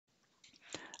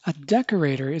A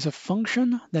decorator is a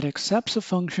function that accepts a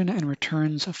function and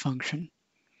returns a function.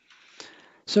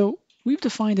 So we've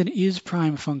defined an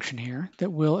isPrime function here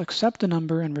that will accept a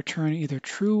number and return either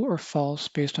true or false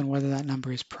based on whether that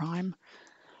number is prime.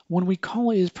 When we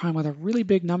call isPrime with a really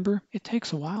big number, it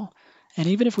takes a while. And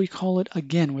even if we call it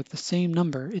again with the same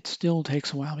number, it still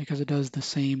takes a while because it does the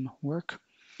same work.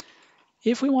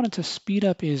 If we wanted to speed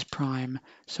up isPrime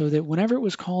so that whenever it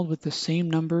was called with the same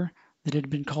number that it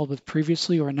had been called with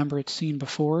previously or a number it's seen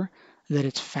before, that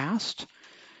it's fast,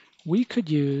 we could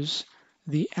use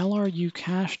the LRU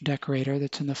cache decorator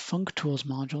that's in the functools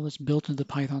module that's built into the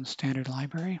Python standard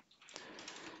library.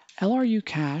 LRU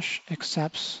cache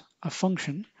accepts a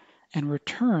function and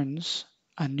returns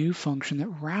a new function that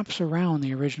wraps around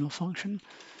the original function.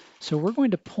 So we're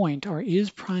going to point our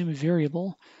isPrime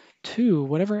variable to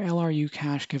whatever LRU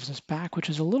cache gives us back, which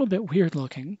is a little bit weird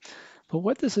looking. But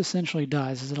what this essentially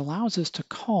does is it allows us to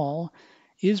call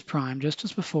isPrime just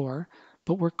as before,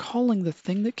 but we're calling the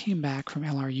thing that came back from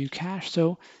LRU cache.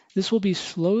 So this will be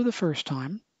slow the first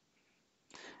time,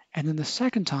 and then the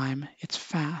second time it's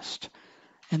fast.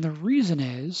 And the reason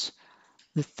is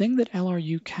the thing that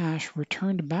LRU cache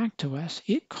returned back to us,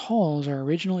 it calls our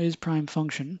original isPrime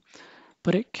function,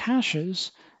 but it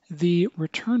caches the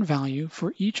return value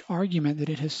for each argument that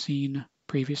it has seen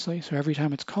previously. So every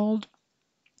time it's called,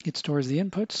 it stores the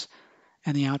inputs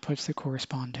and the outputs that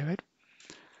correspond to it.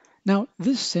 Now,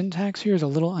 this syntax here is a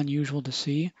little unusual to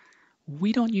see.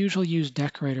 We don't usually use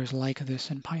decorators like this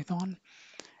in Python.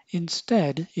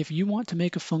 Instead, if you want to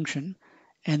make a function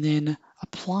and then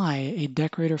apply a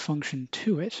decorator function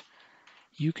to it,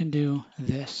 you can do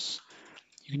this.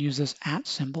 You can use this @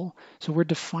 symbol. So we're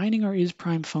defining our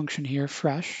isPrime function here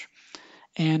fresh,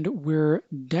 and we're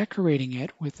decorating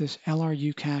it with this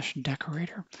LRU cache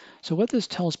decorator. So what this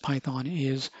tells Python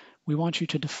is we want you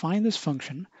to define this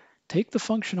function, take the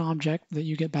function object that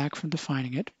you get back from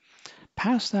defining it,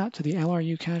 pass that to the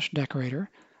LRU cache decorator,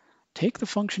 take the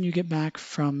function you get back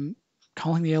from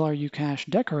calling the LRU cache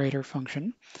decorator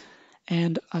function,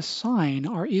 and assign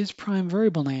our isPrime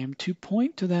variable name to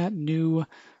point to that new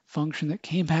function that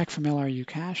came back from LRU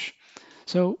cache.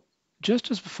 So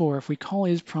just as before, if we call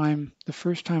isPrime the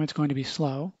first time, it's going to be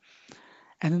slow,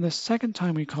 and then the second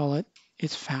time we call it,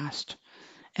 it's fast.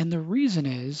 And the reason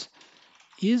is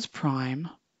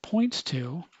isPrime points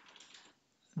to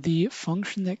the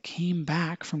function that came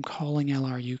back from calling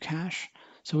LRU cache.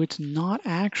 So it's not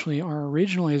actually our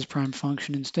original isPrime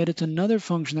function. Instead, it's another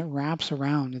function that wraps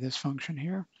around this function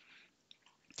here.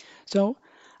 So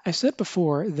I said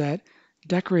before that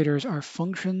decorators are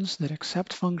functions that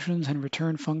accept functions and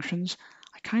return functions.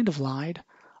 I kind of lied.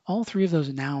 All three of those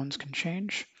nouns can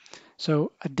change.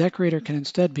 So a decorator can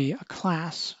instead be a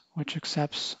class which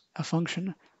accepts a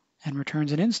function and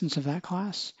returns an instance of that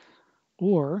class,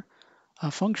 or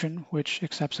a function which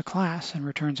accepts a class and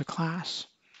returns a class.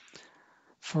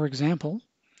 For example,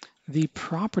 the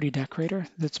property decorator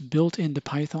that's built into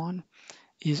Python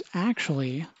is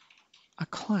actually a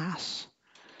class.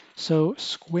 So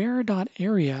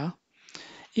square.area,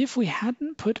 if we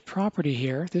hadn't put property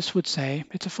here, this would say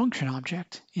it's a function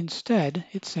object. Instead,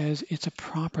 it says it's a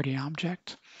property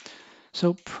object.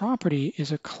 So property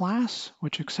is a class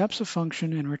which accepts a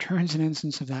function and returns an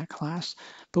instance of that class,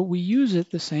 but we use it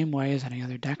the same way as any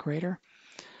other decorator.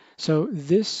 So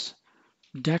this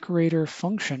decorator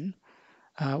function,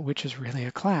 which is really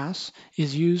a class,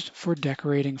 is used for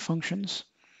decorating functions,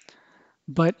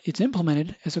 but it's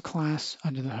implemented as a class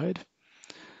under the hood.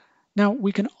 Now,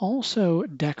 we can also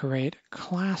decorate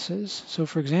classes. So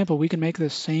for example, we can make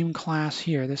this same class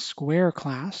here, this square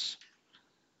class,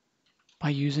 by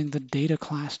using the data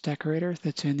class decorator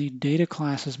that's in the data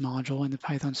classes module in the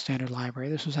Python standard library.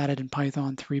 This was added in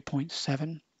Python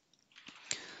 3.7.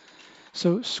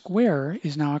 So square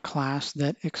is now a class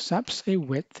that accepts a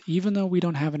width even though we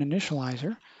don't have an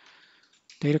initializer.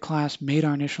 Data class made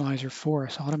our initializer for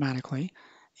us automatically,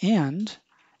 and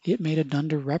it made a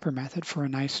dunder-repr method for a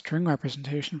nice string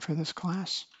representation for this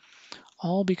class,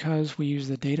 all because we use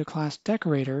the data class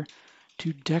decorator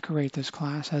to decorate this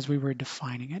class as we were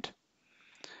defining it.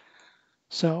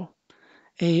 So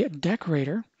a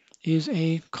decorator is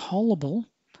a callable,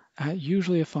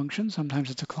 usually a function,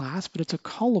 sometimes it's a class, but it's a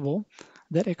callable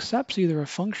that accepts either a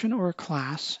function or a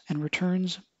class and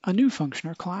returns a new function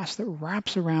or class that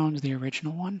wraps around the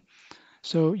original one.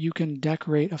 So you can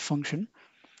decorate a function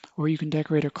or you can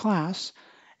decorate a class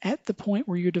at the point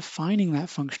where you're defining that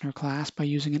function or class by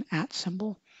using an @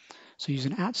 symbol. So use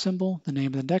an @ symbol, the name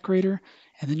of the decorator,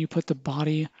 and then you put the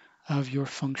body of your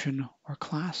function or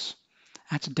class.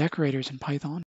 That's decorators in Python.